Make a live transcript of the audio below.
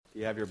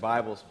you have your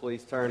Bibles,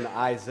 please turn to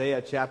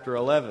Isaiah chapter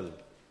 11.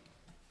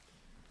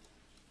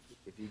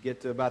 If you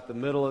get to about the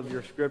middle of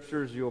your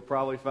scriptures, you'll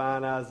probably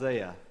find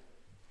Isaiah.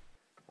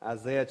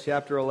 Isaiah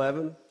chapter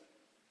 11.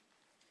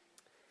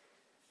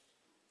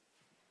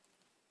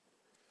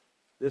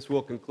 This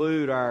will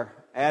conclude our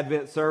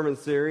Advent sermon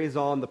series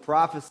on the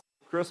prophecy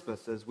of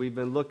Christmas, as we've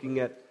been looking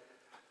at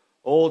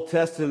Old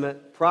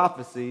Testament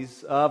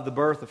prophecies of the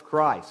birth of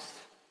Christ.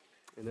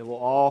 And it will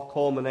all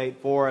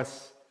culminate for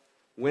us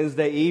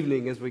Wednesday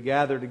evening as we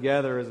gather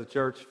together as a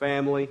church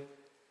family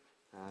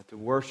to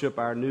worship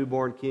our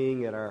newborn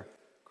King at our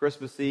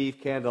Christmas Eve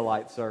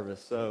candlelight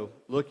service. So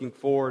looking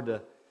forward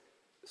to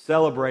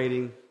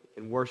celebrating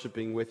and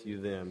worshiping with you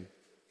then.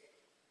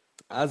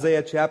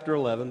 Isaiah chapter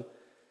 11.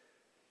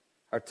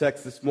 Our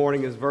text this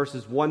morning is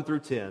verses 1 through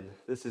 10.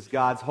 This is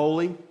God's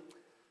holy,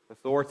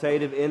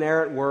 authoritative,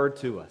 inerrant word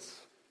to us.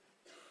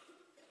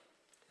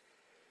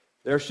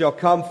 There shall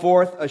come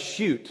forth a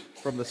shoot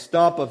from the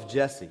stump of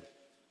Jesse,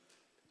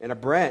 and a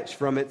branch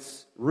from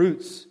its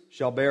roots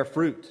shall bear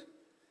fruit.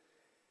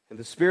 And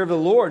the Spirit of the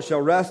Lord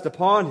shall rest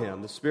upon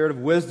him, the Spirit of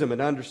wisdom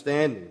and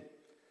understanding,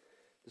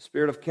 the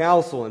Spirit of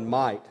counsel and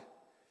might,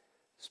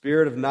 the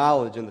Spirit of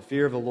knowledge and the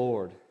fear of the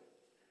Lord.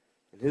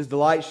 And his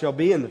delight shall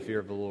be in the fear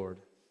of the Lord.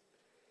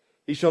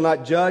 He shall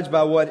not judge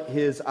by what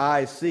his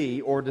eyes see,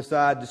 or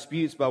decide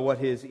disputes by what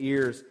his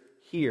ears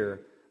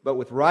hear, but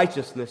with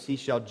righteousness he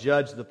shall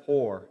judge the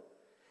poor,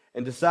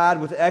 and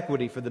decide with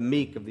equity for the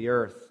meek of the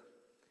earth.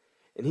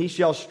 And he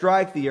shall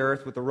strike the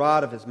earth with the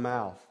rod of his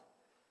mouth,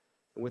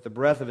 and with the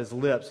breath of his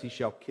lips he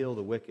shall kill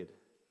the wicked.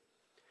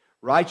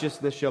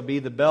 Righteousness shall be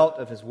the belt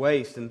of his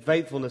waist, and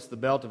faithfulness the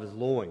belt of his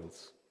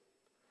loins.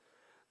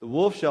 The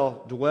wolf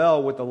shall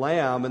dwell with the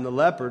lamb, and the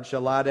leopard shall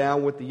lie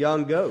down with the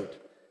young goat,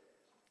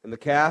 and the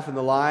calf and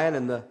the lion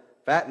and the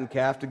fattened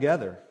calf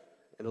together,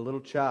 and a little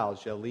child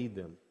shall lead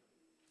them.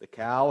 The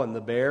cow and the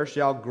bear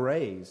shall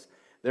graze,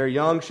 their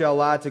young shall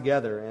lie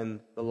together, and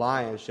the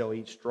lion shall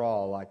eat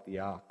straw like the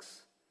ox.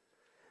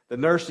 The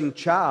nursing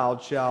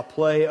child shall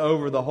play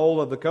over the hole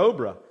of the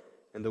cobra,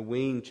 and the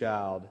weaned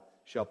child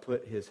shall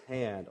put his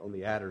hand on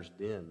the adder's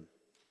den.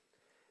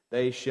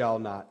 They shall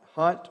not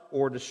hunt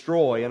or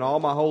destroy in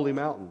all my holy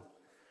mountain,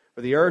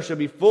 for the earth shall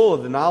be full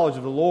of the knowledge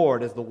of the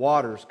Lord as the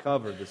waters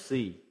cover the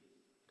sea.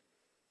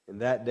 In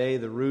that day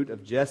the root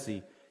of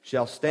Jesse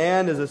shall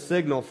stand as a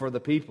signal for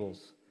the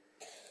peoples.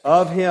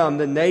 Of him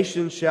the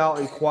nations shall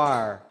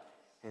inquire,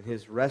 and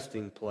his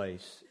resting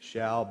place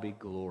shall be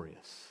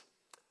glorious.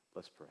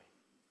 Let's pray.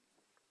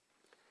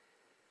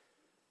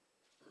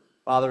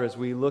 Father, as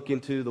we look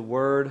into the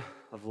word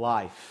of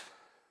life,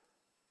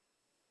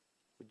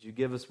 would you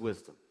give us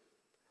wisdom?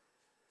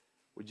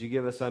 Would you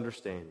give us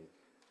understanding?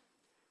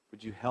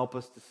 Would you help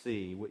us to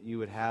see what you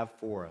would have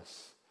for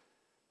us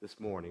this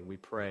morning? We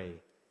pray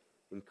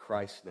in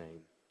Christ's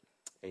name.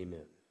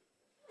 Amen.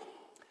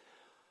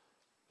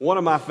 One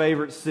of my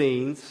favorite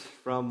scenes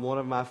from one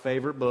of my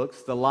favorite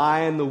books, The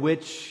Lion, the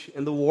Witch,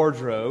 and the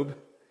Wardrobe,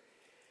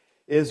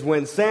 is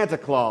when Santa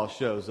Claus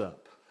shows up.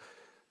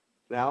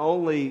 Now,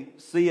 only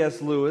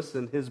C.S. Lewis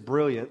and his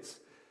brilliance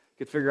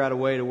could figure out a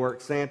way to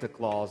work Santa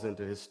Claus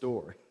into his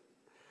story.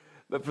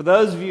 But for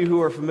those of you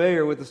who are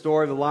familiar with the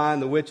story of The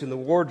Lion, the Witch, and the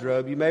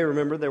Wardrobe, you may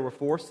remember there were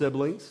 4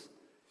 siblings,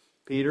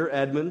 Peter,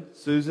 Edmund,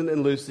 Susan,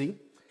 and Lucy,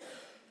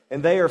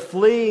 and they are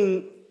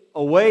fleeing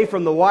away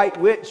from the White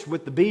Witch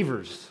with the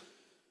beavers.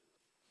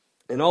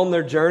 And on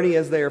their journey,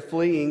 as they are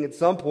fleeing, at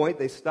some point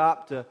they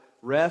stop to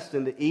rest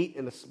and to eat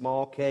in a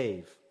small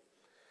cave.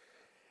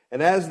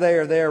 And as they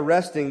are there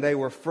resting, they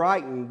were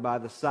frightened by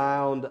the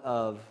sound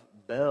of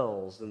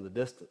bells in the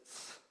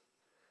distance.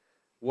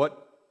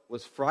 What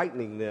was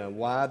frightening them?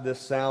 Why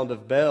this sound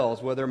of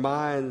bells? Well, their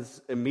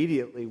minds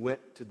immediately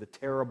went to the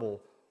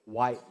terrible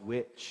White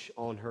Witch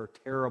on her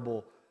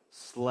terrible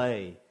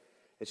sleigh.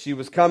 And she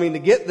was coming to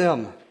get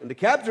them and to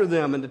capture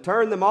them and to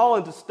turn them all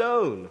into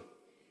stone.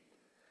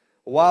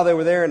 While they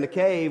were there in the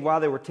cave, while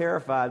they were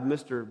terrified,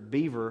 Mr.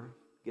 Beaver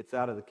gets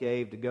out of the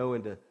cave to go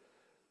and to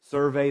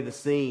survey the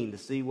scene to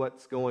see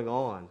what's going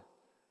on.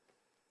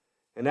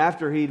 And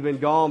after he'd been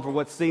gone for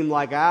what seemed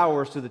like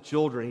hours to the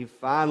children, he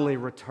finally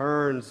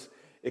returns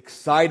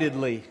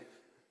excitedly.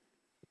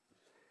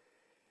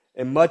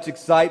 And much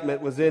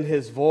excitement was in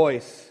his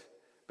voice,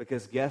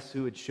 because guess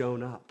who had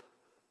shown up?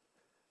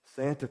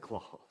 Santa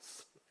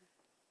Claus.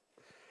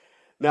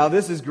 Now,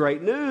 this is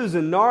great news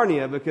in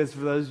Narnia, because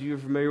for those of you who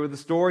are familiar with the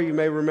story, you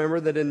may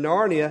remember that in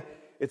Narnia,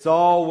 it's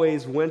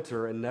always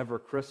winter and never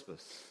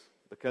Christmas,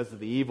 because of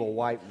the evil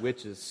White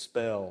Witch's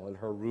spell and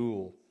her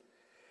rule.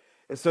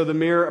 And so the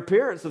mere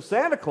appearance of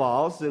Santa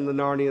Claus in the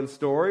Narnian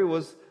story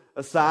was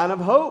a sign of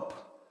hope,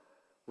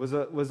 was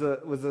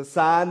a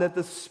sign that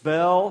the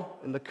spell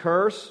and the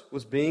curse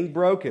was being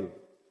broken,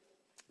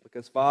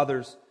 because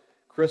Father's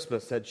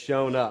Christmas had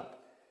shown up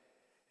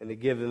and had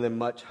given them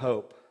much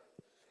hope.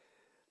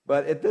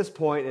 But at this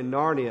point in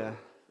Narnia,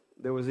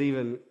 there was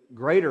even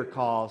greater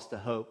cause to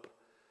hope,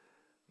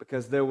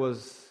 because there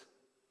was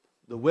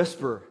the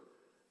whisper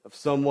of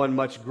someone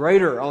much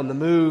greater on the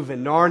move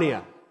in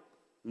Narnia,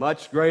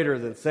 much greater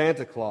than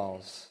Santa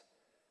Claus.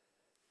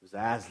 was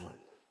Aslan.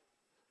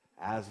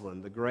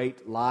 Aslan, the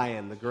great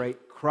lion, the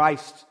great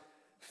Christ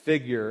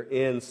figure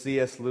in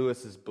C.S.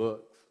 Lewis's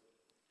book.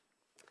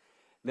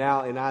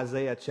 Now, in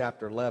Isaiah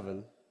chapter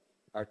 11,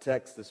 our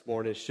text this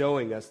morning is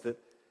showing us that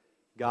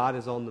God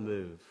is on the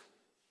move.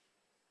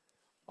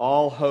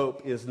 All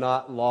hope is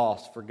not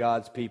lost for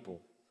God's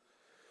people.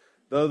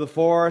 Though the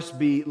forest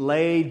be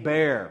laid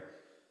bare,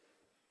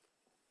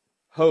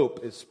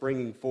 hope is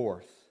springing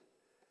forth.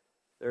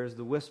 There is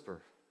the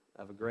whisper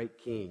of a great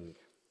king.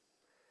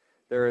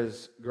 There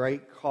is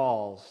great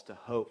cause to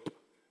hope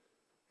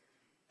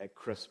at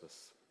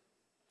Christmas.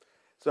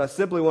 So I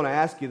simply want to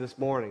ask you this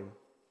morning,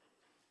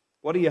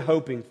 what are you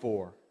hoping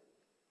for?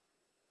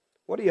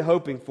 What are you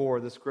hoping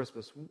for this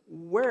Christmas?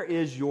 Where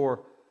is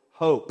your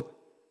hope?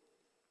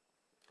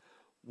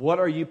 What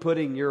are you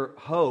putting your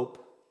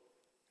hope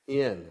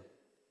in?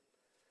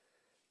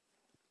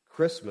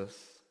 Christmas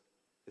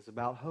is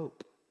about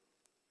hope.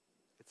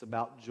 It's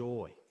about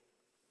joy.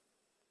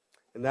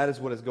 And that is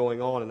what is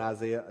going on in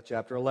Isaiah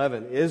chapter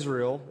 11.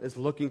 Israel is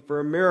looking for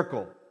a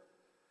miracle.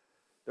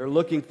 They're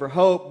looking for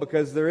hope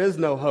because there is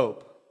no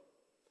hope.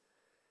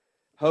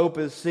 Hope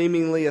has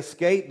seemingly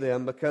escaped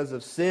them because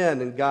of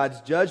sin and God's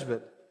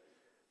judgment.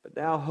 But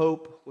now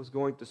hope was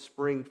going to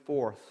spring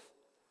forth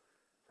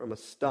from a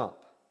stump,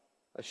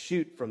 a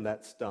shoot from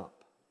that stump,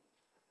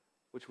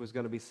 which was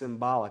going to be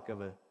symbolic of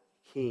a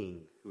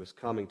king who was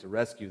coming to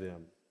rescue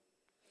them.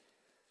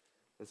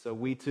 And so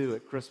we too,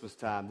 at Christmas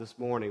time this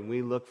morning,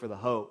 we look for the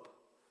hope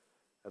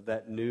of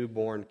that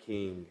newborn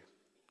king.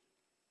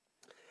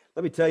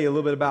 Let me tell you a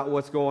little bit about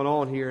what's going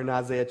on here in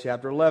Isaiah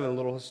chapter 11, a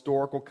little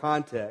historical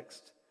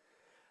context.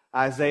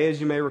 Isaiah, as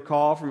you may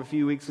recall from a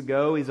few weeks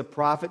ago, he's a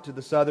prophet to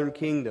the southern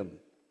kingdom.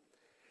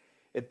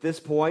 At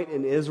this point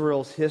in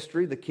Israel's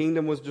history, the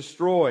kingdom was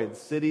destroyed,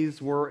 cities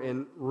were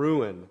in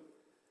ruin,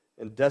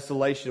 and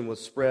desolation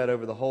was spread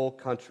over the whole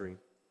country.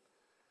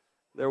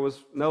 There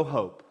was no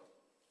hope,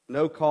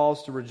 no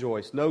cause to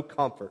rejoice, no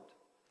comfort,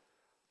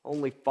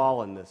 only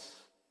fallenness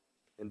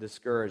and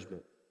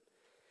discouragement.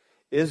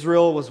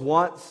 Israel was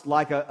once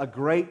like a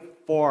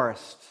great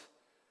forest,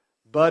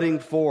 budding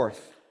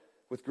forth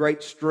with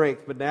great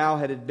strength, but now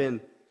it had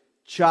been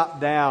chopped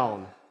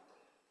down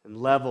and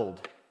leveled.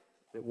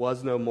 It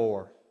was no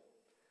more.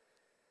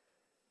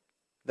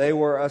 They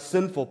were a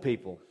sinful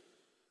people,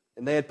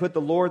 and they had put the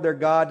Lord their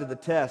God to the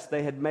test.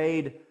 They had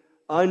made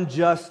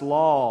unjust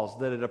laws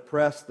that had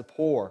oppressed the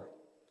poor.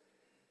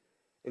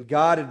 And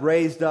God had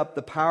raised up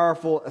the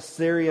powerful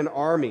Assyrian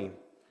army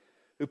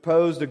who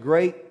posed a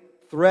great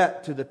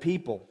threat to the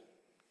people.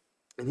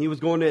 And he was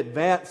going to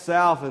advance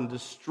south and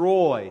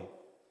destroy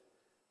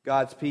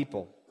God's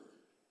people.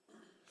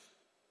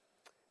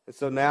 And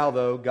so now,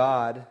 though,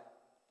 God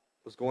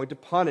was going to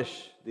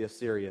punish the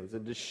Assyrians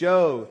and to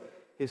show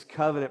his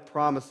covenant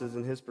promises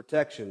and his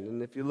protection.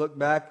 And if you look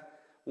back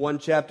one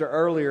chapter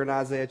earlier in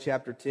Isaiah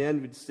chapter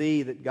 10, you'd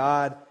see that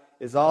God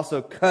is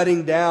also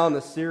cutting down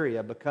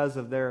Assyria because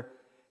of their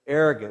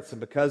arrogance and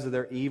because of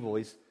their evil.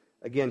 He's,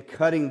 again,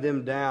 cutting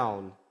them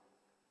down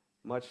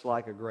much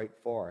like a great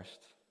forest.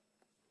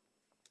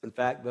 In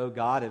fact, though,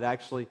 God had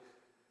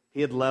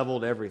he had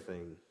leveled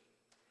everything.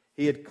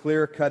 He had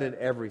clear-cutted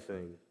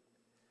everything.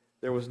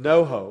 There was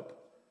no hope,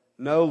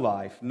 no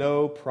life,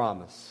 no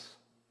promise.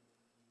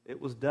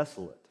 It was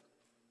desolate.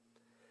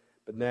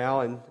 But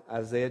now in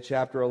Isaiah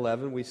chapter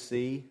 11, we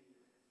see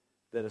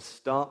that a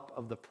stump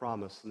of the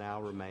promise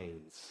now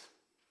remains.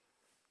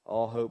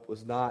 All hope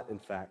was not, in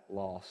fact,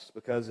 lost,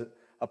 because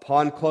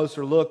upon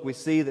closer look, we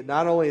see that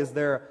not only is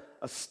there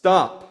a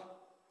stump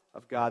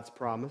of God's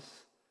promise,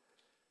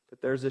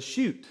 but there's a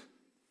shoot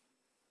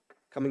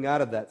coming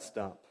out of that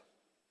stump.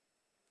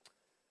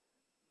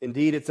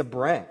 Indeed, it's a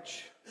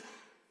branch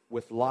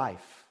with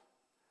life.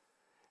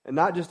 And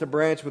not just a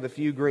branch with a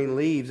few green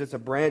leaves, it's a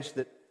branch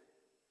that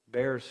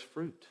bears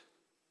fruit.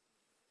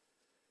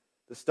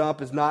 The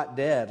stump is not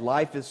dead.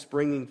 Life is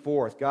springing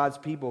forth. God's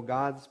people,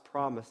 God's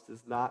promise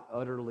is not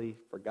utterly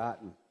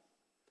forgotten.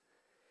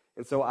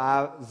 And so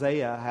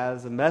Isaiah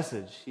has a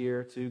message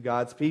here to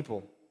God's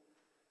people.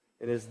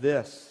 It is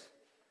this: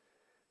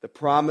 the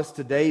promise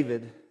to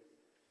David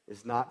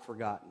is not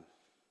forgotten.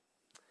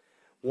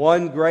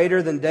 One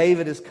greater than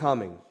David is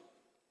coming.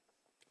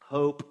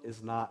 Hope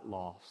is not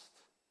lost.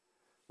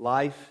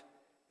 Life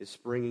is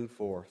springing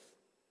forth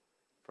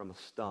from a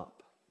stump.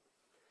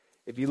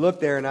 If you look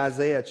there in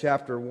Isaiah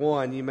chapter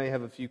 1, you may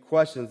have a few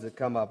questions that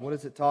come up. What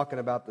is it talking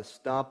about the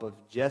stump of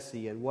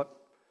Jesse, and what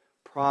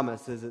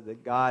promise is it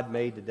that God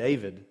made to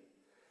David?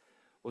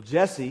 Well,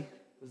 Jesse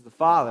is the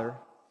father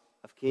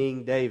of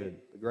King David,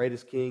 the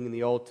greatest king in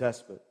the Old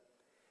Testament.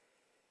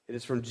 It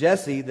is from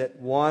Jesse that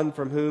one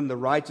from whom the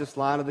righteous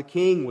line of the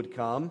king would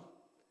come,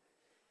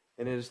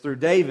 and it is through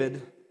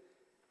David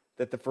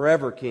that the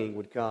forever king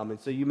would come. And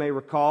so you may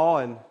recall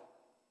in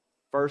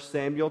 1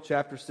 Samuel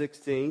chapter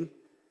 16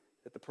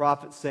 that the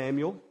prophet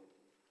Samuel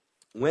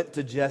went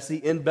to Jesse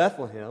in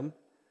Bethlehem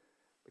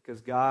because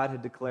God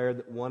had declared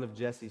that one of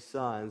Jesse's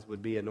sons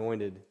would be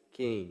anointed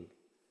king.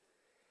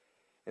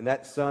 And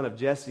that son of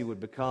Jesse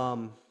would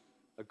become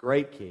a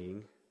great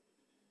king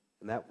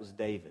and that was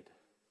David.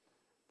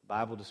 The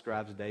Bible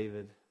describes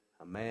David,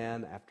 a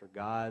man after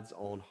God's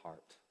own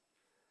heart.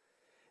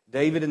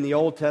 David in the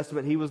Old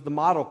Testament, he was the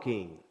model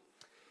king.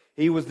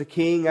 He was the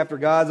king after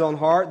God's own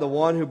heart, the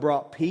one who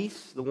brought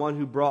peace, the one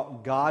who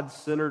brought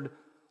God-centered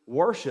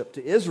worship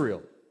to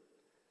Israel.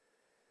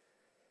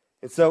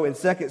 And so in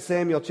 2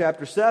 Samuel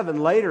chapter 7,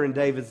 later in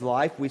David's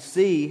life, we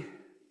see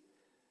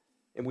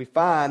and we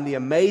find the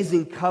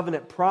amazing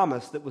covenant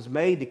promise that was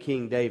made to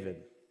King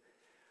David,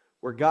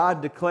 where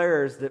God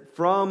declares that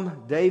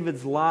from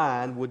David's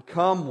line would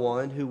come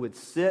one who would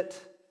sit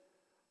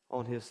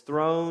on his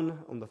throne,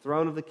 on the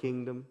throne of the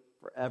kingdom,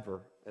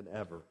 forever and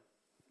ever.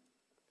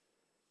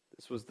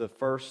 This was the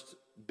first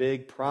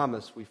big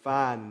promise we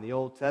find in the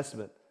Old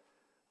Testament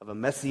of a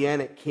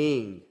messianic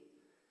king,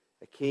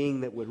 a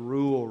king that would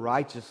rule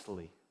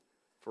righteously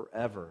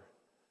forever.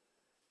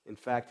 In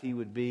fact, he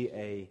would be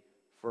a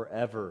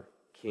forever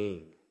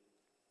king.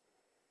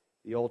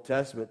 The Old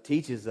Testament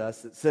teaches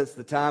us that since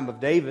the time of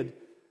David,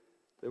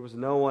 there was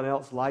no one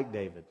else like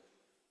David.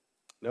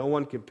 No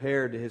one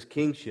compared to his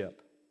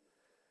kingship.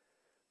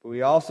 But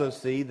we also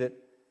see that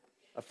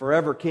a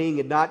forever king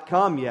had not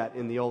come yet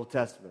in the Old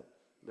Testament.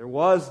 There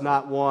was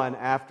not one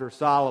after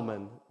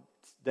Solomon,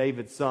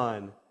 David's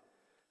son,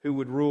 who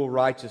would rule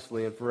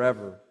righteously and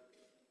forever.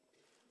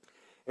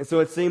 And so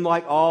it seemed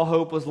like all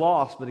hope was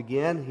lost. But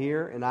again,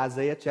 here in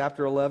Isaiah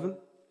chapter 11,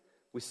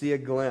 we see a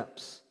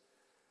glimpse.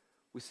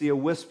 We see a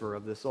whisper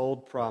of this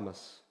old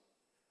promise,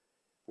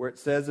 where it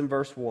says in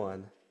verse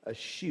 1, a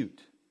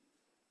shoot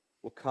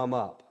will come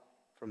up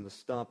from the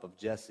stump of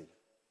Jesse.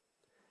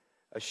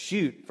 A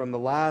shoot from the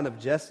line of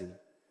Jesse.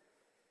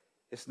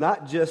 It's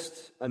not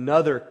just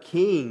another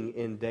king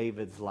in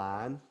David's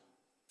line,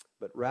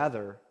 but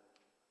rather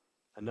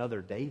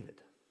another David.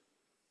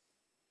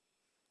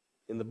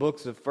 In the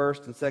books of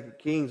 1st and 2nd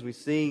Kings, we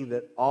see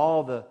that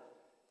all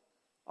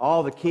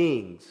the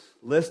kings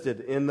listed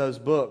in those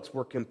books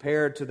were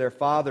compared to their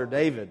father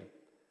David.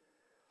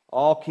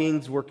 All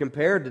kings were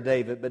compared to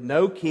David, but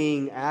no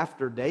king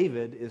after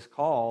David is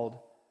called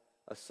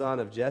a son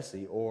of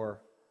Jesse or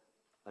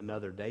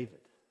another David.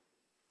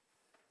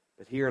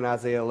 But here in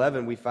Isaiah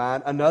 11, we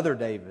find another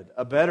David,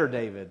 a better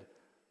David,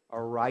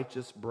 a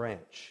righteous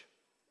branch.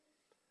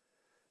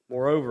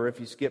 Moreover,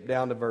 if you skip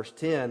down to verse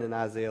 10 in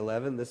Isaiah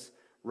 11, this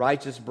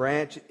righteous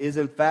branch is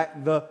in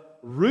fact the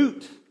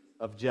root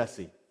of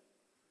Jesse,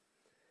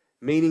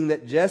 meaning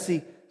that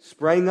Jesse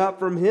sprang up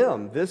from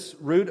him. This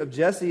root of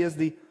Jesse is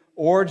the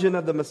origin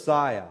of the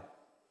Messiah.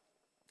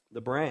 The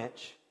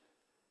branch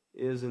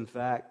is in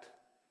fact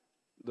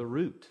the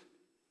root.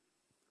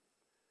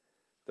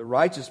 The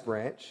righteous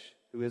branch,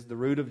 who is the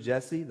root of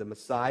Jesse, the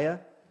Messiah,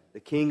 the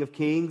King of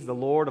Kings, the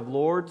Lord of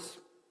Lords.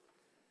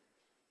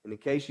 And in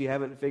case you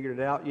haven't figured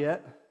it out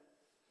yet,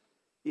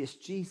 it's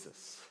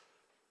Jesus.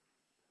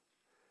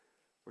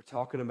 We're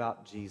talking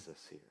about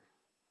Jesus here,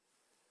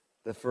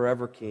 the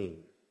forever King.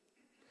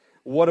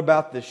 What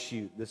about this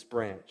shoot, this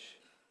branch?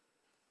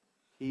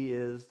 He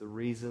is the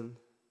reason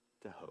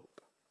to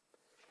hope.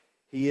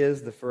 He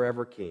is the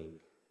forever King.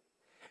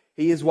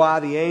 He is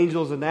why the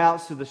angels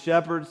announced to the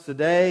shepherds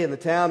today in the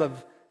town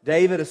of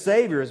David, a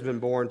Savior has been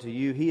born to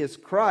you. He is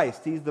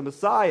Christ. He's the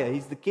Messiah.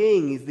 He's the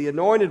King. He's the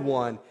Anointed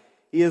One.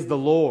 He is the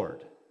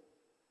Lord.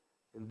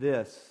 And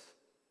this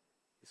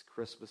is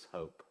Christmas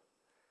hope.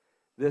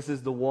 This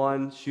is the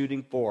one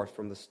shooting forth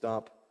from the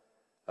stump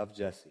of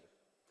Jesse.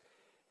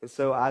 And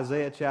so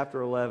Isaiah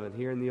chapter 11,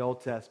 here in the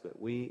Old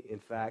Testament, we in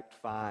fact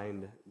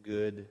find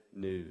good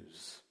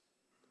news.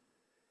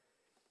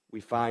 We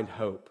find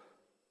hope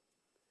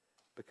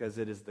because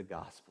it is the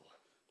gospel.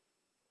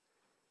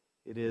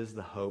 It is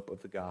the hope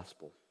of the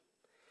gospel.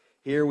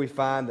 Here we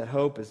find that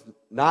hope is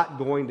not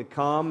going to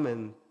come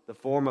in the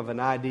form of an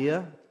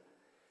idea.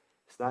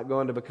 It's not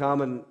going to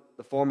become in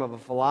the form of a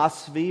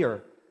philosophy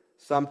or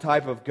some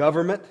type of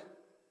government.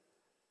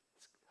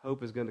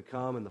 Hope is going to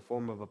come in the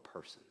form of a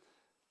person,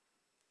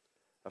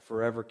 a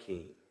forever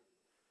King.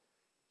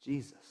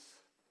 Jesus.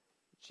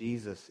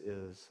 Jesus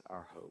is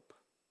our hope.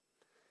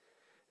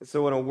 And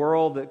so in a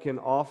world that can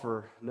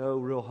offer no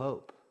real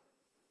hope,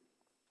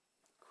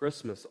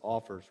 Christmas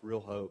offers real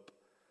hope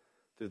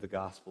through the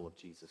gospel of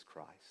Jesus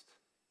Christ.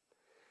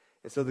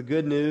 And so the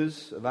good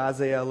news of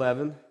Isaiah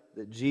 11,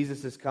 that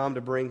Jesus has come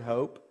to bring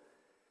hope,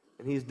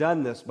 and he's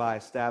done this by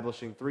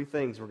establishing three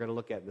things we're going to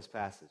look at in this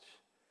passage.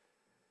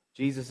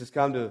 Jesus has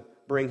come to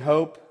bring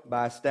hope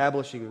by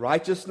establishing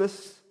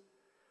righteousness,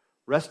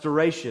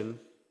 restoration,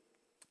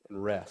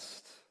 and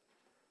rest.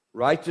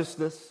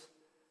 Righteousness,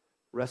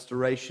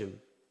 restoration,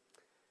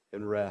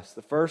 and rest.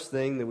 The first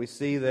thing that we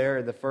see there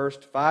in the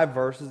first 5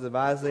 verses of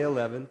Isaiah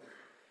 11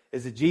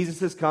 is that Jesus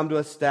has come to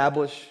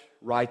establish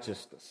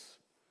righteousness.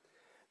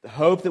 The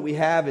hope that we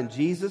have in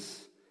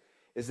Jesus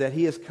is that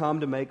he has come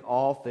to make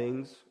all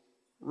things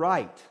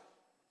right.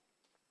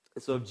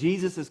 And so if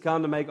Jesus has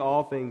come to make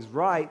all things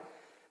right,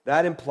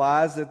 that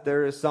implies that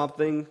there is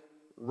something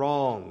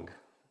wrong.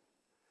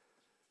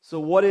 So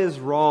what is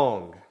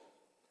wrong?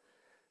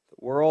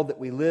 The world that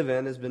we live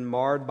in has been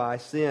marred by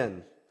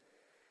sin.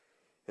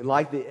 And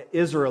like the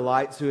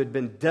Israelites who had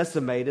been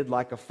decimated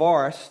like a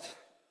forest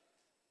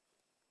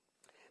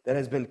that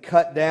has been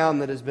cut down,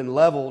 that has been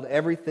leveled,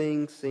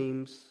 everything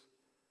seems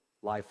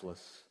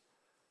lifeless,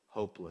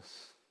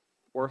 hopeless,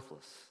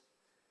 worthless.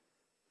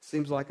 It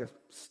seems like a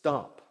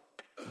stump,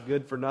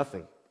 good for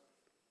nothing.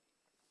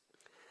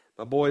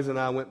 My boys and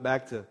I went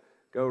back to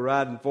go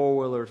riding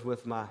four-wheelers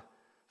with my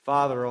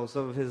father on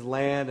some of his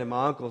land and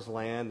my uncle's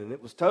land, and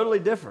it was totally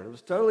different. It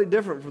was totally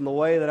different from the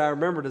way that I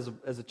remembered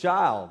as a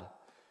child,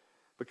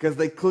 because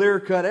they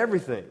clear-cut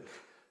everything.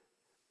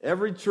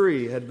 Every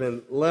tree had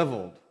been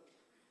leveled.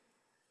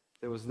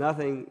 There was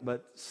nothing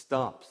but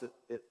stumps.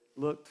 It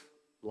looked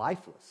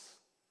lifeless.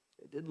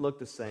 It didn't look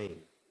the same.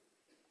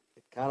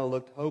 It kind of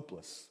looked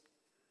hopeless.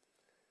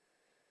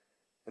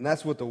 And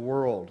that's what the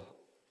world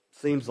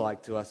seems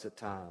like to us at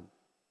times.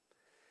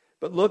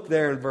 But look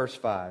there in verse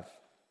 5.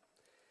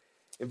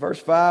 In verse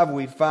 5,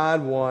 we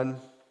find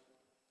one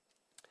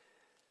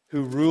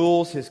who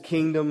rules his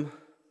kingdom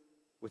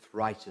with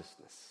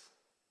righteousness.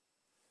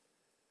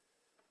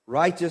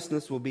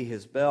 Righteousness will be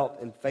his belt,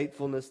 and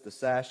faithfulness the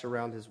sash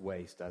around his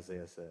waist,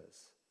 Isaiah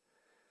says.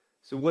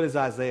 So what is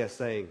Isaiah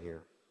saying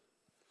here?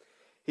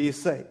 He is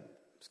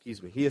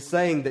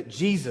saying that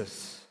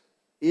Jesus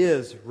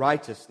is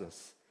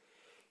righteousness.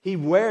 He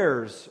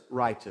wears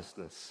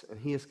righteousness, and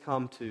he has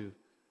come to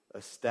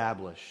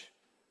establish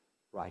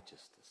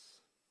righteousness.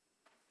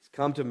 He's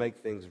come to make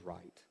things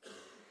right.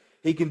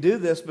 He can do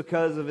this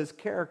because of his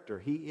character.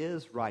 He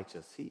is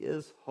righteous. He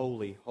is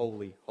holy,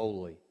 holy,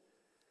 holy.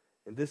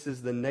 And this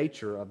is the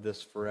nature of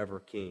this forever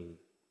king.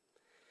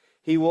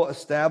 He will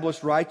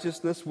establish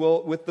righteousness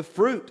with the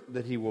fruit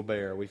that he will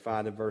bear, we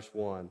find in verse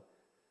 1.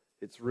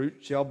 Its root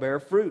shall bear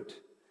fruit.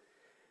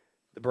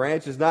 The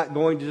branch is not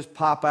going to just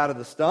pop out of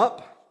the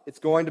stump. It's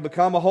going to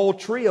become a whole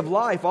tree of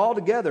life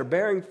altogether,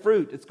 bearing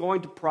fruit. It's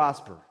going to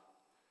prosper.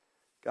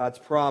 God's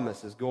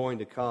promise is going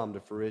to come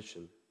to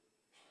fruition.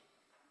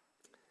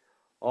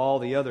 All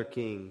the other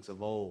kings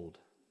of old,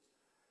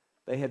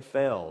 they had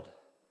failed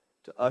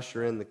to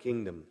usher in the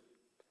kingdom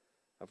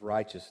of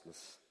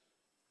righteousness.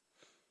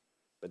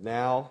 But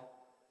now,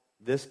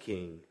 this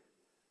king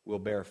will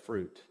bear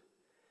fruit.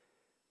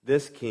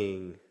 This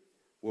king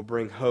will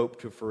bring hope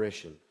to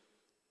fruition.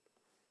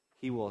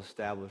 He will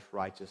establish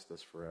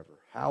righteousness forever.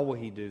 How will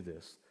he do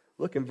this?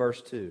 Look in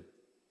verse 2.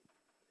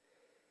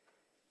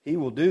 He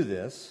will do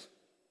this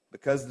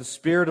because the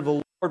Spirit of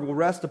the Lord will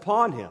rest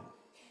upon him.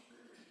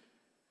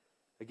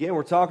 Again,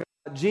 we're talking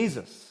about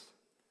Jesus.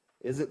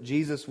 Isn't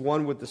Jesus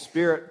one with the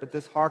Spirit? But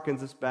this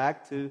harkens us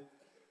back to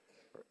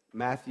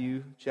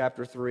Matthew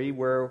chapter 3,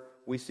 where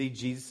we see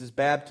Jesus'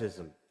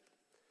 baptism.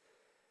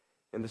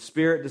 And the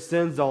Spirit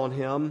descends on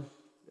him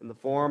in the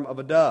form of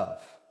a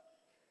dove.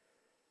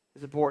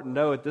 It's important to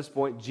know at this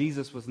point,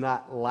 Jesus was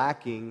not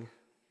lacking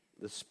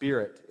the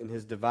Spirit in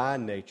his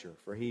divine nature,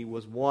 for he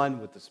was one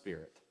with the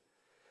Spirit.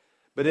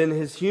 But in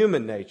his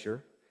human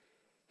nature,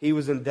 he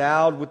was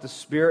endowed with the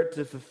Spirit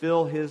to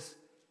fulfill his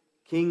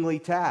kingly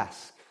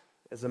task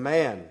as a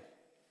man.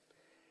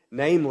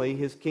 Namely,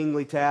 his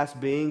kingly task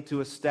being to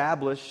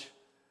establish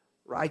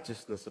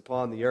righteousness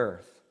upon the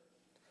earth.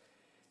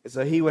 And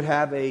so he would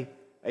have a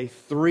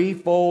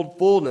threefold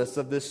fullness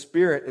of this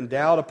Spirit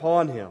endowed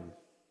upon him.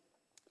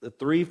 The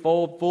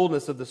threefold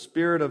fullness of the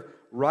Spirit of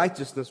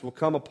righteousness will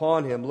come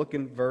upon him. Look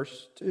in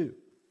verse 2.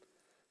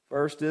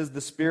 First is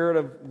the Spirit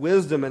of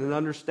wisdom and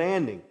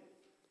understanding.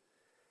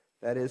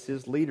 That is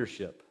his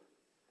leadership.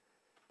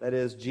 That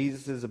is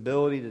Jesus'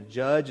 ability to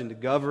judge and to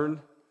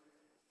govern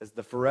as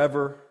the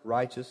forever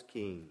righteous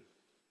king.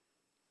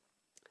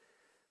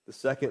 The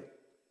second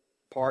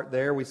part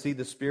there, we see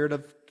the Spirit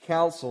of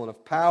counsel and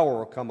of power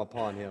will come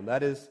upon him.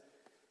 That is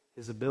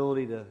his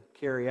ability to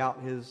carry out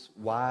his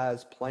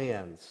wise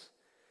plans.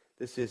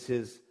 This is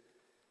his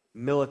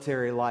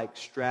military-like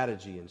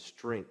strategy and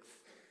strength.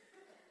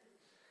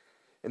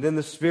 And then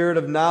the Spirit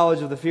of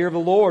knowledge of the fear of the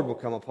Lord will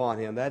come upon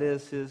him. That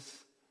is his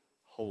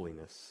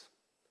holiness.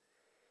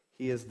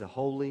 He is the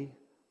holy,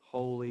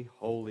 holy,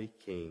 holy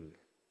King.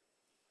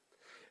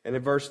 And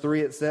in verse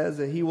 3 it says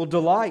that he will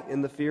delight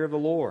in the fear of the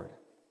Lord.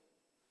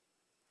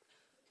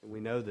 And we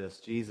know this.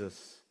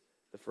 Jesus,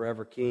 the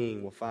forever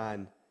King, will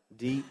find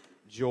deep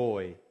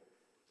joy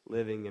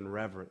living in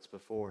reverence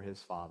before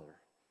his Father.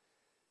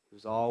 He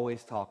was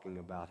always talking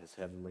about his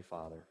heavenly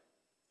Father.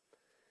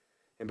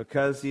 And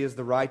because he is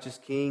the righteous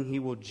King, he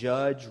will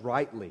judge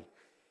rightly.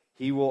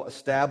 He will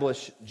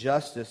establish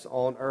justice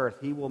on earth.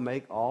 He will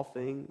make all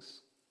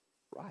things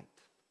right.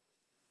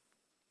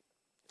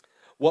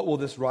 What will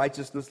this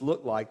righteousness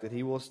look like that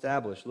he will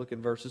establish? Look at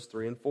verses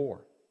 3 and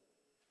 4.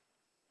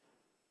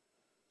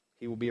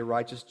 He will be a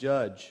righteous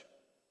judge.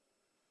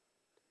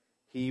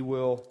 He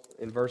will,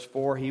 in verse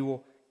 4, he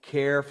will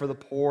care for the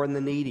poor and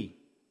the needy.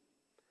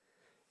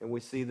 And we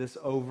see this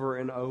over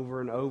and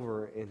over and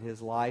over in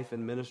his life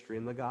and ministry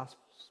in the Gospels.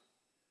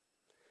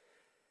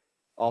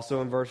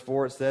 Also in verse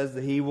 4 it says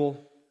that he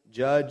will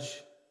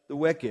judge the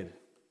wicked.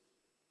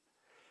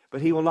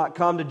 But he will not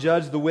come to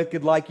judge the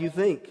wicked like you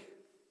think.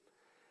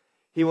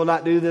 He will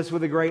not do this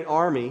with a great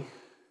army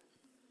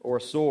or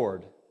a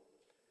sword.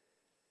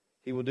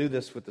 He will do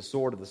this with the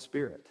sword of the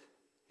Spirit.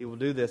 He will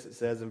do this, it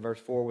says in verse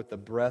 4, with the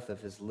breath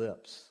of his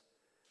lips,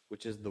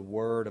 which is the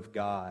word of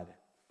God.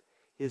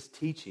 His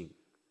teaching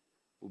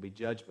will be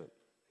judgment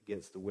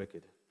against the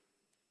wicked.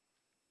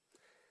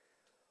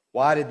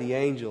 Why did the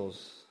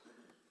angels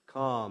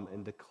come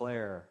and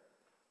declare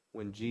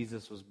when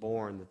Jesus was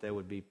born that there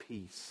would be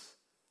peace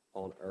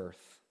on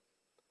earth?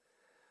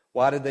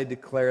 Why did they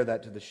declare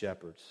that to the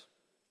shepherds?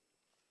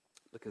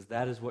 Because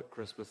that is what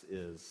Christmas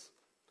is.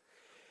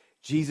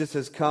 Jesus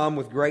has come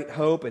with great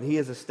hope, and he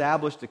has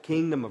established a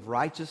kingdom of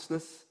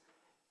righteousness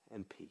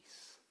and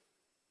peace.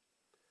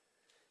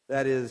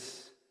 That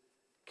is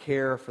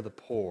care for the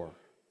poor,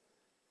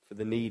 for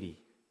the needy,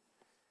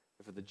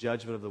 and for the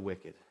judgment of the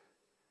wicked,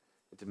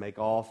 and to make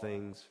all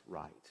things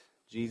right.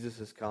 Jesus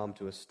has come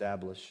to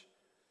establish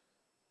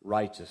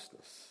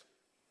righteousness.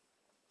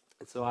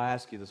 And so I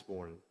ask you this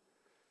morning,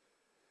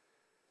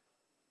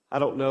 I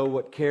don't know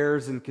what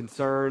cares and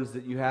concerns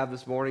that you have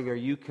this morning. Are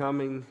you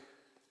coming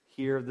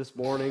here this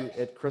morning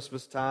at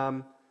Christmas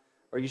time?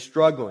 Are you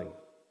struggling?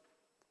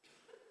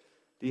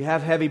 Do you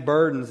have heavy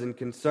burdens and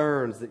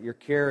concerns that you're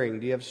carrying?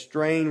 Do you have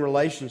strained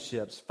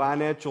relationships,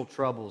 financial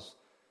troubles,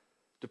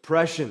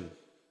 depression,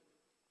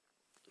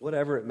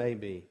 whatever it may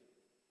be?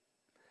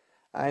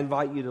 I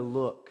invite you to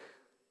look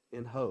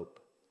in hope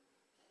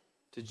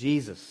to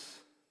Jesus,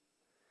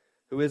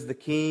 who is the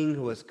King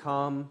who has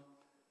come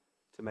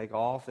to make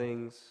all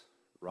things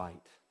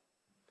right.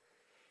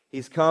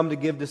 He's come to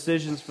give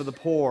decisions for the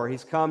poor.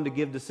 He's come to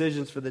give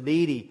decisions for the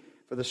needy,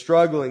 for the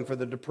struggling, for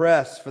the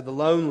depressed, for the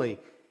lonely.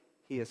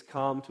 He has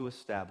come to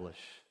establish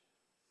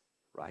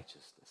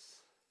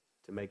righteousness,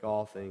 to make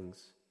all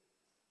things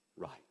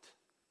right.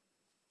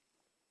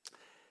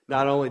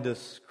 Not only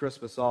does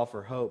Christmas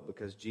offer hope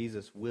because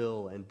Jesus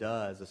will and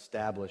does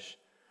establish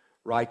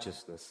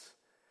righteousness,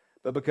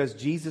 but because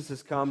Jesus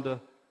has come to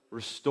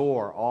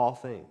restore all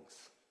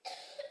things.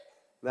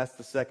 That's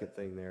the second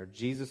thing there.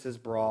 Jesus has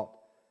brought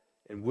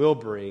and will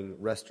bring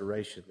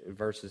restoration in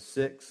verses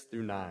 6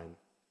 through 9.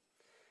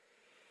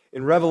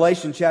 In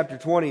Revelation chapter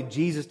 20,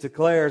 Jesus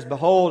declares,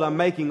 "Behold, I'm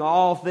making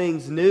all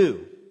things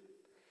new."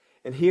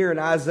 And here in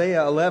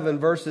Isaiah 11,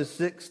 verses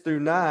 6 through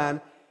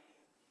 9,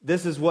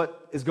 this is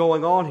what is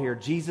going on here.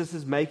 Jesus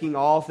is making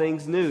all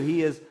things new.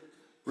 He is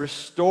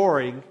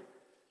restoring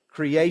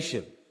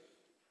creation.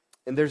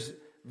 And there's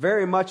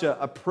very much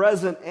a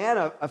present and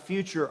a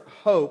future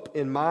hope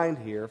in mind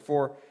here.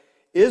 For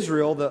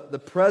Israel, the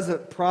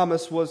present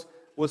promise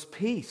was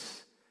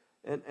peace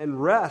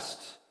and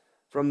rest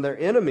from their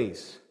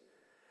enemies.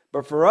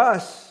 But for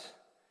us,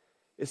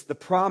 it's the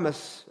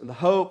promise and the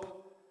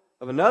hope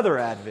of another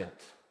advent.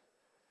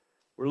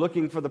 We're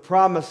looking for the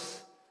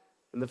promise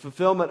and the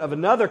fulfillment of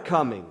another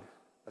coming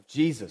of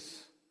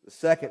Jesus, the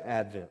second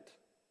advent.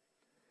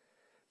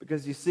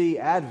 Because you see,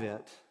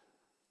 Advent,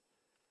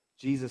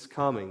 Jesus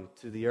coming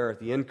to the earth,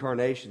 the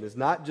incarnation, is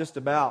not just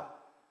about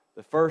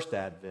the first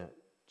advent,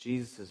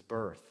 Jesus'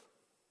 birth.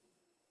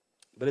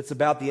 But it's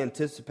about the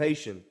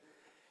anticipation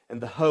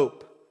and the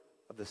hope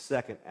of the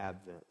second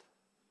advent,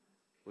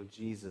 when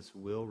Jesus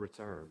will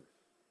return.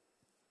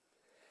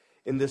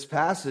 In this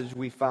passage,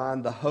 we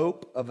find the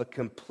hope of a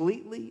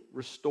completely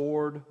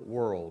restored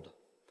world.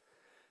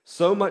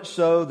 So much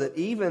so that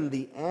even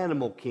the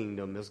animal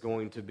kingdom is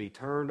going to be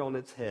turned on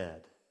its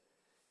head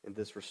in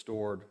this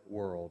restored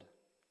world.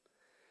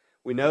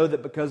 We know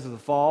that because of the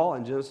fall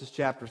in Genesis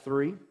chapter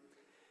 3,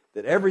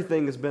 that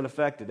everything has been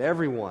affected.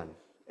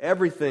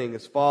 Everything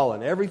has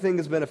fallen. Everything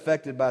has been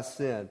affected by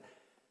sin.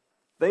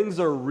 Things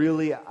are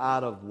really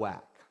out of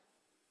whack.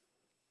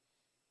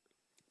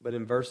 But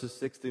in verses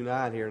 6 through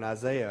 9 here in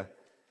Isaiah,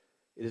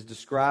 it is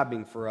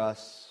describing for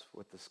us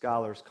what the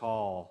scholars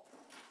call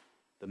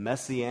the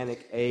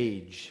Messianic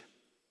age,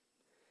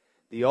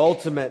 the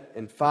ultimate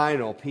and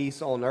final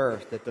peace on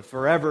earth that the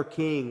forever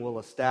King will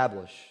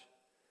establish.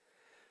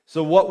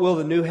 So what will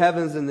the new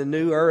heavens and the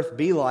new earth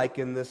be like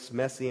in this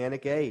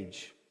Messianic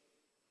age?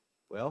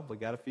 Well, we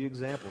got a few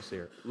examples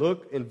here.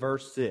 Look in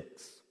verse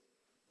 6.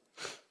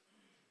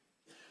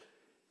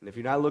 And if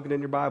you're not looking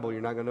in your Bible,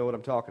 you're not going to know what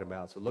I'm talking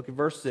about. So look at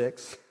verse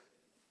 6.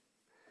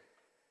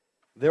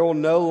 There will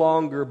no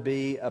longer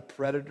be a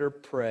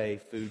predator-prey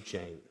food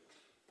chain.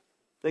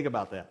 Think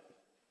about that.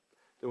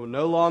 There will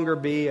no longer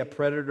be a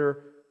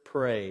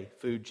predator-prey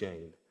food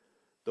chain.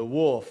 The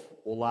wolf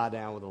will lie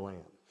down with the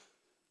lamb.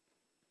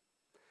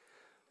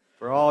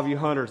 For all of you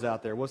hunters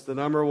out there, what's the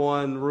number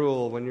one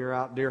rule when you're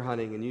out deer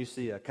hunting and you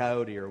see a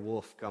coyote or a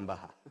wolf come by?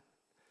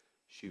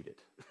 Shoot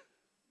it.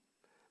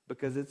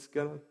 Because it's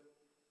going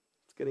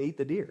to eat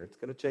the deer. It's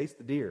going to chase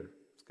the deer.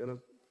 It's going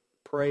to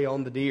prey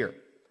on the deer.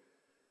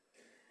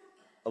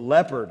 A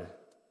leopard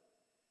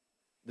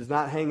does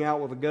not hang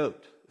out with a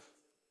goat.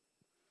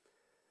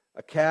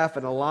 A calf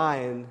and a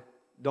lion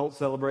don't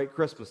celebrate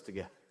Christmas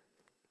together.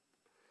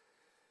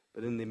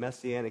 But in the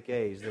Messianic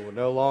age, there will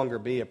no longer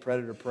be a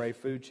predator-prey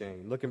food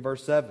chain. Look in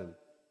verse 7.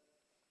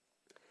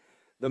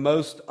 The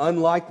most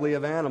unlikely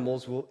of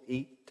animals will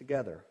eat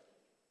together.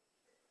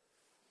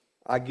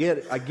 I get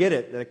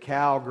it that a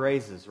cow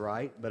grazes,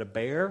 right? But a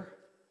bear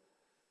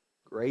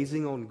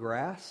grazing on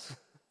grass.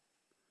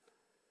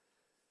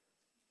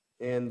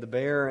 And the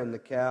bear and the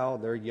cow,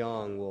 their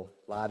young, will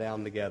lie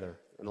down together.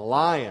 And a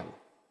lion,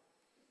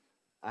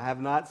 I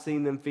have not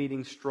seen them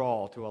feeding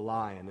straw to a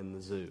lion in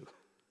the zoo.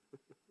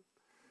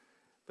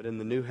 But in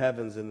the new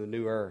heavens and the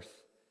new earth,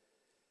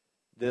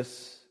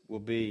 this will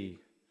be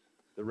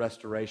the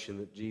restoration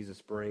that Jesus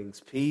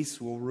brings.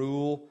 Peace will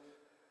rule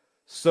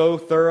so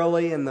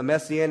thoroughly in the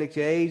Messianic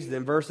age that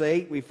in verse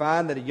 8 we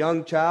find that a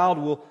young child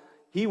will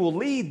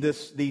lead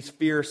these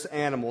fierce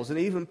animals and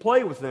even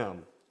play with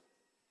them.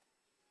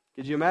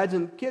 Could you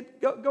imagine? Kid,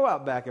 go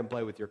out back and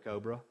play with your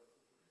cobra.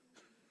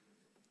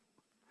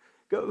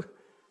 Go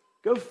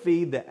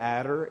feed the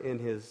adder in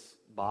his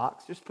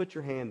box. Just put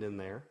your hand in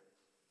there.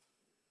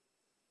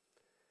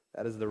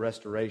 That is the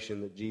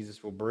restoration that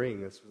Jesus will bring.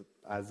 That's what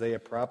Isaiah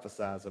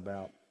prophesies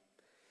about.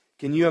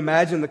 Can you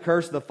imagine the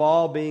curse of the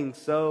fall being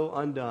so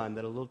undone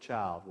that a little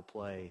child will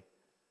play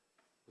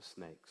with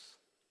snakes?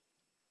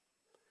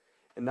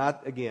 And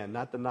not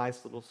the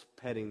nice little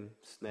petting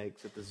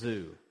snakes at the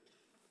zoo.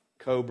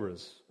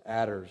 Cobras,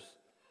 adders,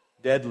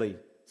 deadly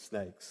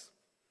snakes.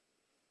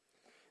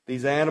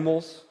 These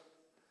animals,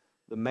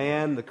 the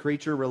man, the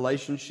creature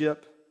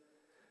relationship,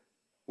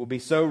 will be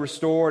so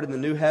restored in the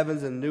new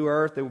heavens and new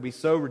earth. They will be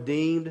so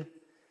redeemed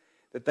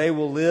that they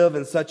will live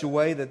in such a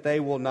way that they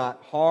will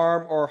not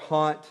harm or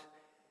haunt,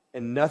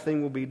 and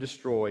nothing will be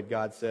destroyed,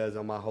 God says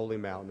on my holy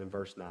mountain in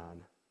verse 9.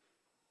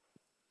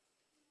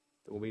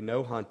 There will be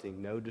no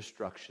hunting, no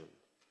destruction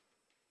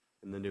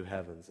in the new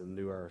heavens and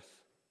new earth.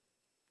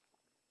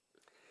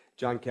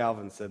 John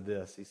Calvin said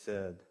this. He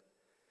said,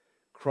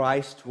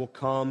 Christ will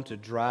come to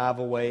drive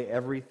away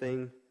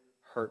everything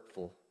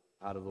hurtful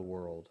out of the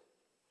world,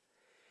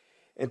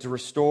 and to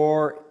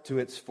restore to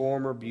its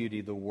former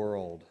beauty the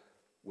world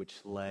which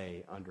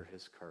lay under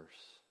his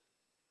curse.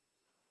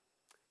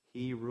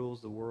 He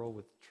rules the world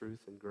with truth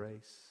and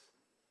grace,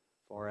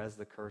 far as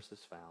the curse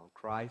is found.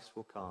 Christ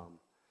will come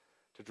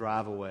to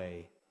drive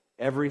away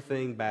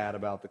everything bad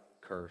about the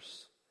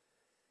curse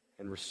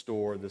and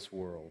restore this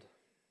world.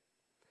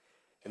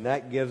 And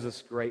that gives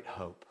us great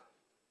hope.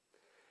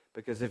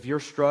 Because if you're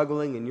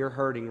struggling and you're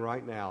hurting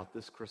right now at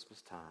this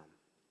Christmas time,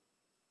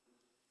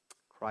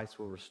 Christ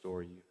will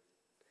restore you.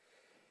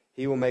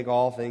 He will make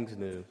all things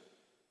new.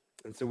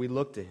 And so we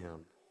look to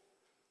Him.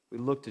 We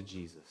look to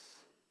Jesus.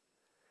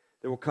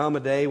 There will come a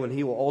day when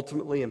He will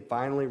ultimately and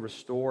finally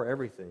restore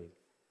everything.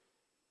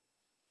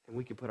 And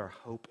we can put our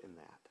hope in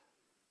that.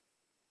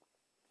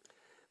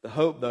 The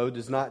hope, though,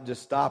 does not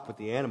just stop with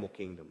the animal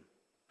kingdom.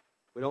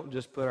 We don't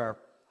just put our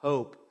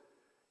hope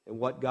in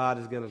what God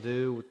is going to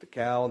do with the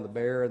cow and the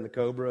bear and the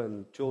cobra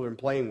and children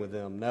playing with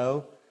them.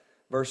 No.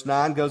 Verse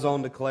 9 goes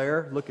on to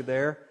declare, look at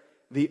there,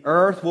 the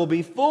earth will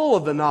be full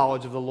of the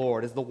knowledge of the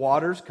Lord as the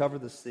waters cover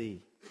the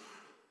sea.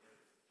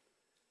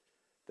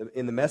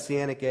 In the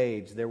Messianic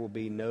age, there will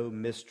be no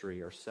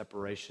mystery or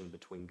separation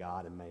between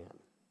God and man.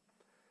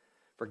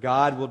 For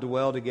God will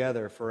dwell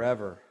together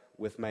forever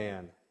with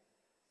man,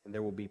 and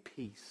there will be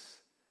peace.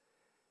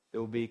 There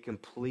will be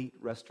complete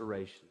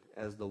restoration.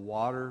 As the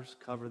waters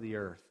cover the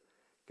earth,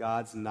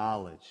 God's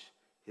knowledge,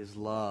 His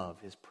love,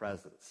 His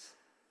presence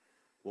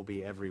will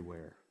be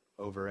everywhere,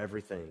 over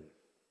everything,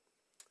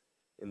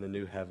 in the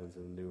new heavens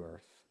and the new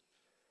earth.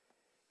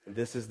 And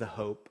this is the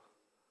hope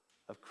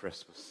of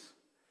Christmas.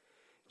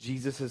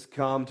 Jesus has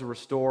come to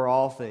restore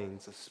all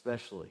things,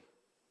 especially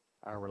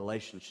our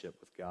relationship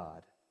with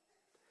God.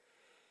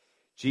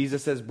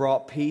 Jesus has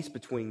brought peace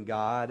between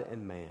God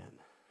and man.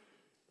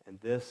 And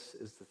this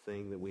is the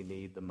thing that we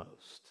need the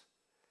most.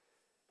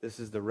 This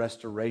is the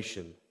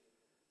restoration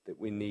that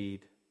we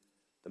need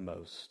the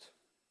most.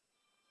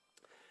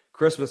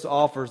 Christmas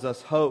offers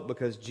us hope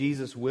because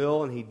Jesus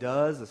will and He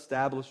does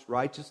establish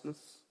righteousness.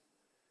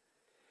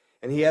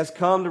 And He has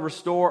come to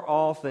restore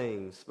all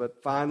things.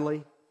 But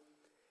finally,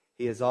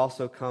 He has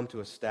also come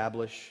to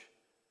establish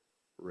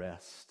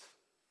rest.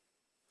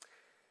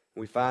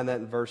 We find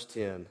that in verse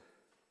 10,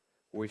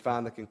 where we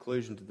find the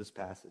conclusion to this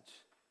passage.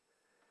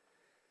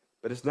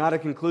 But it's not a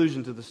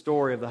conclusion to the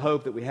story of the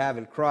hope that we have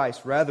in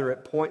Christ. Rather,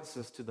 it points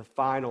us to the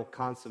final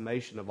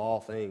consummation of all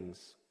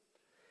things.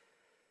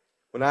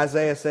 When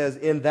Isaiah says,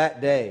 in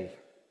that day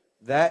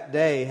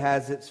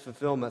has its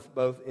fulfillment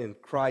both in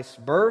Christ's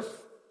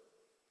birth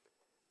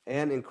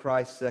and in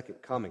Christ's second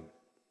coming.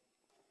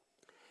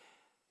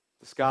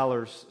 The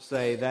scholars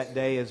say that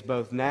day is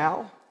both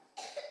now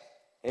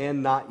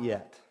and not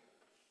yet.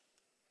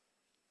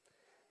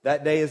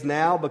 That day is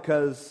now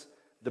because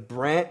the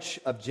branch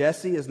of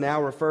Jesse is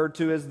now referred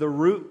to as the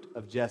root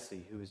of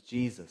Jesse, who is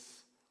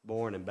Jesus,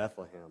 born in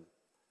Bethlehem.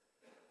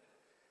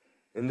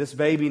 And this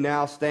baby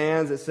now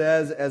stands, it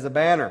says, as a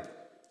banner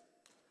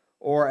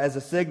or as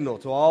a signal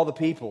to all the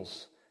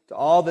peoples, to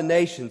all the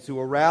nations who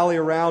will rally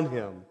around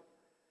Him.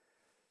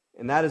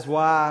 And that is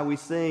why we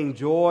sing,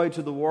 joy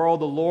to the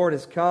world, the Lord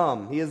has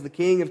come. He is the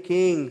King of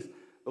kings,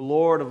 the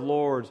Lord of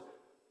lords.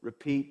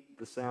 Repeat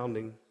the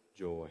sounding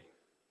joy.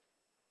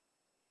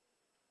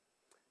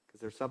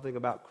 Because there's something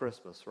about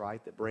Christmas,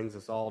 right, that brings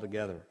us all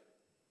together.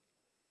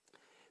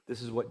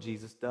 This is what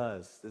Jesus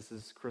does. This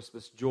is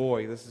Christmas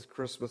joy. This is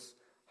Christmas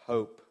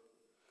hope.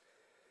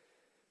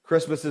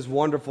 Christmas is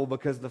wonderful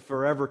because the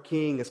forever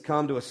King has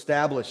come to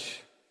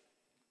establish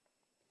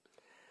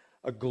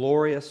a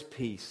glorious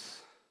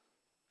peace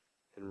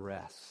and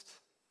rest.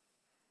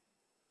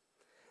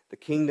 The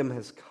kingdom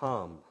has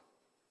come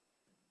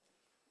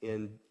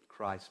in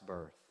Christ's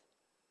birth,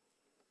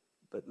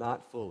 but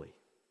not fully.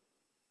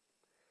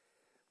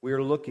 We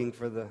are looking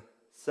for the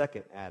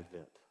second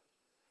advent,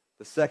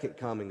 the second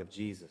coming of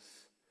Jesus.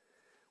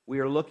 We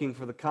are looking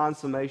for the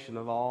consummation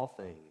of all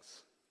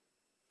things.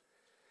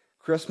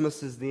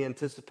 Christmas is the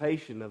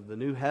anticipation of the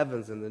new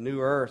heavens and the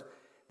new earth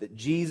that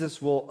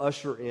Jesus will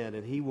usher in,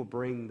 and he will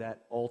bring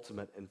that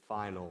ultimate and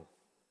final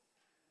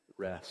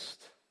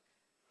rest.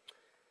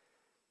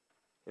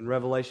 In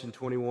Revelation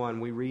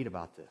 21, we read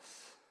about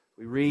this.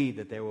 We read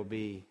that there will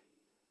be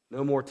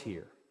no more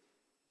tear,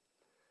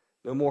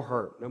 no more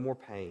hurt, no more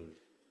pain.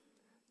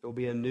 There will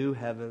be a new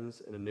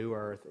heavens and a new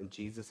earth, and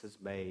Jesus has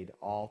made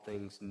all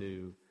things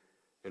new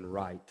and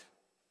right.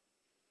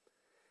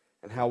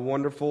 And how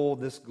wonderful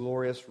this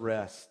glorious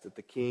rest that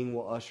the King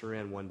will usher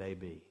in one day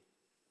be.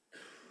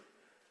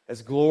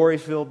 As glory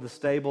filled the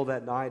stable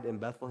that night in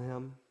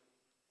Bethlehem,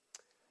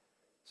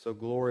 so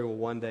glory will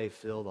one day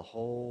fill the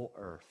whole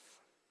earth.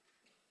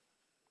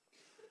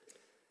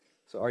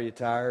 So are you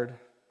tired?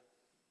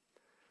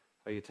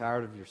 Are you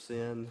tired of your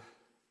sin?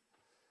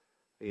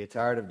 Are you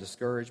tired of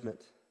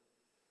discouragement?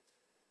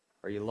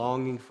 Are you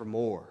longing for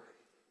more?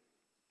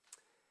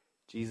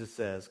 Jesus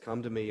says,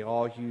 "Come to me,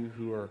 all you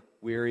who are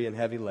weary and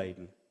heavy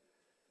laden,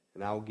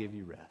 and I will give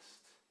you rest.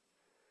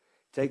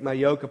 Take my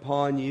yoke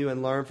upon you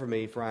and learn from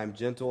me, for I am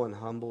gentle and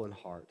humble in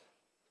heart,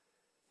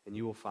 and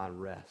you will find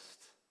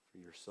rest for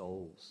your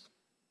souls."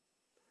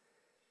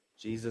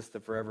 Jesus, the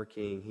forever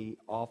King, he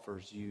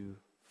offers you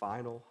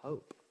final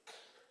hope.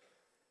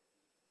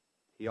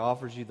 He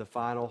offers you the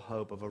final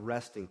hope of a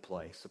resting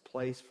place, a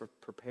place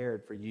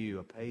prepared for you,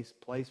 a place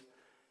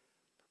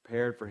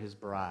prepared for his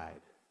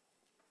bride,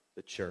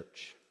 the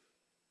church.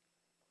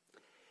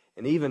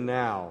 And even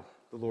now,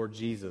 the Lord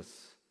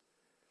Jesus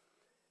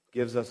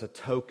gives us a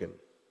token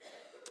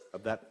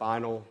of that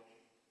final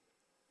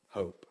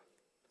hope.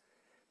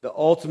 The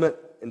ultimate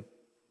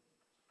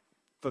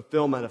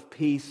fulfillment of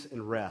peace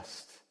and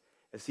rest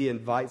as he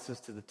invites us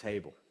to the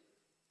table,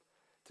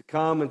 to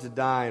come and to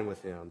dine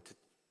with him,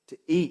 to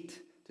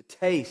eat, to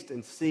taste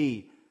and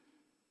see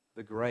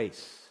the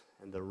grace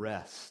and the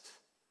rest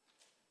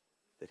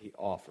that he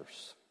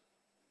offers.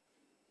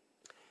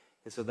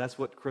 And so that's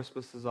what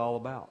Christmas is all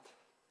about.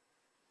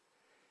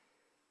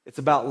 It's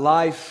about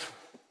life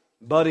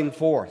budding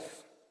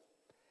forth.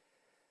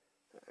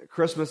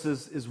 Christmas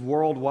is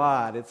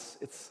worldwide.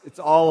 It's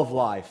all of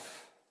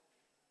life.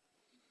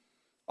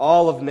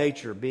 All of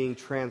nature being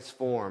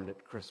transformed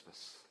at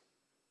Christmas.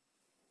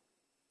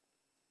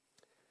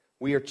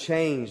 We are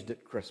changed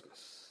at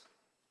Christmas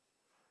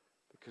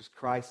because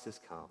Christ has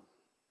come.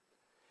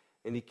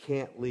 And you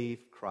can't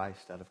leave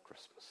Christ out of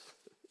Christmas.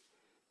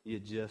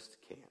 You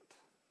just can't.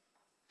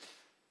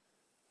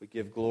 We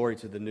give glory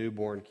to the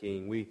newborn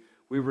King. We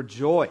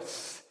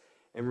rejoice,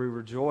 and we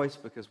rejoice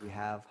because we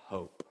have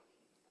hope.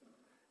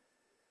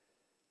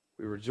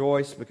 We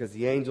rejoice because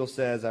the angel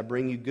says, "I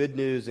bring you good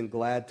news and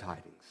glad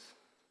tidings.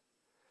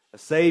 A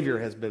Savior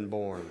has been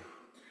born,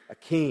 a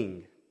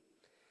King,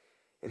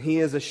 and he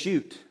is a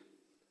shoot,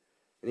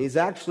 and he's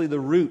actually the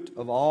root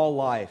of all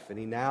life, and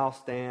he now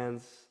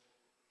stands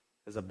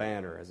as a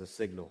banner, as a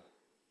signal.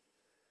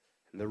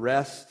 And the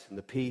rest and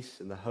the peace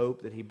and the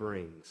hope that he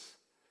brings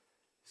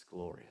is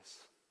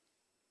glorious."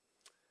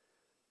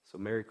 So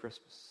Merry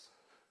Christmas.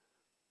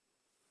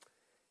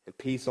 And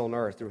peace on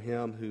earth through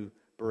him who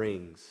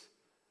brings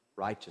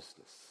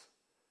righteousness,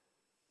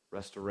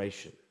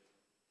 restoration,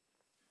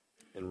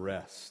 and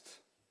rest.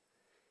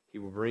 He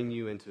will bring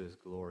you into his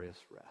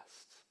glorious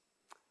rest.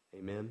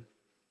 Amen.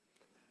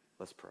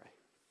 Let's pray.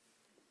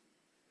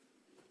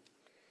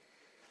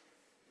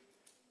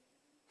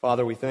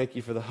 Father, we thank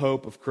you for the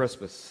hope of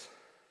Christmas.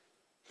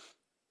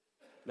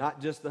 Not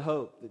just the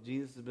hope that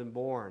Jesus has been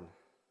born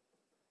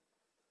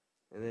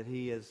and that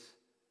he has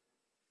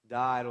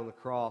died on the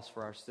cross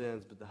for our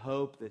sins, but the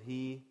hope that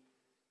he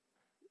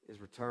is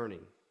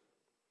returning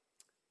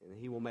and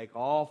he will make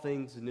all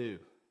things new.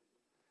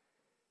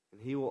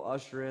 And he will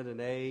usher in an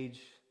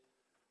age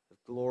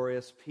of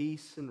glorious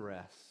peace and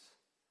rest,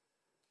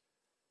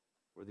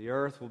 where the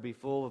earth will be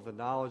full of the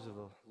knowledge of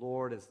the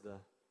Lord as the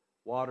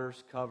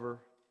waters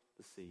cover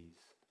the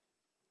seas.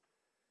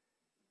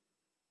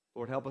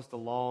 Lord, help us to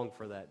long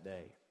for that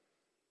day.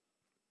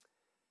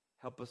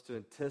 Help us to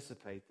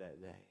anticipate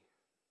that day.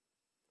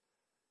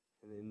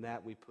 And in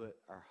that we put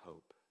our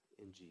hope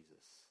in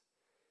Jesus.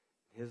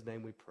 In his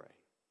name we pray.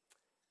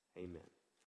 Amen.